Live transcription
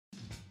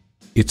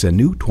It's a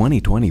new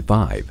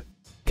 2025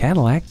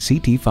 Cadillac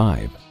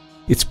CT5.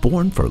 It's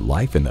born for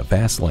life in the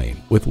fast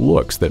lane with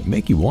looks that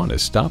make you want to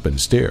stop and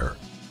stare.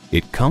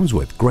 It comes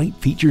with great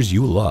features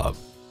you love.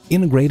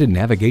 Integrated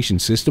navigation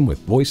system with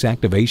voice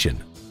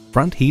activation,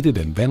 front heated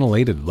and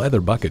ventilated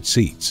leather bucket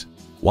seats,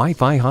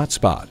 Wi-Fi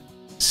hotspot,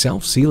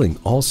 self-sealing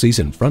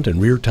all-season front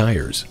and rear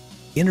tires,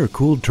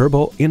 intercooled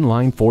turbo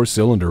inline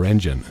 4-cylinder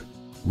engine,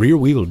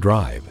 rear-wheel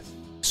drive,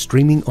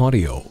 streaming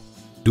audio,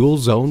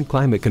 dual-zone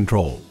climate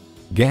control,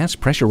 gas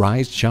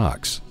pressurized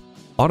shocks,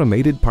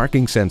 automated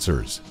parking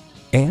sensors,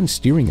 and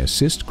steering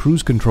assist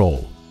cruise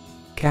control.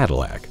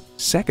 Cadillac,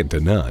 second to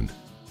none.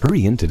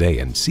 Hurry in today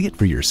and see it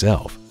for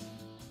yourself.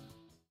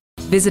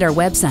 Visit our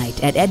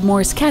website at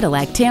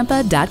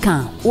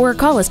edmorsecadillactampa.com or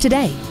call us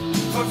today.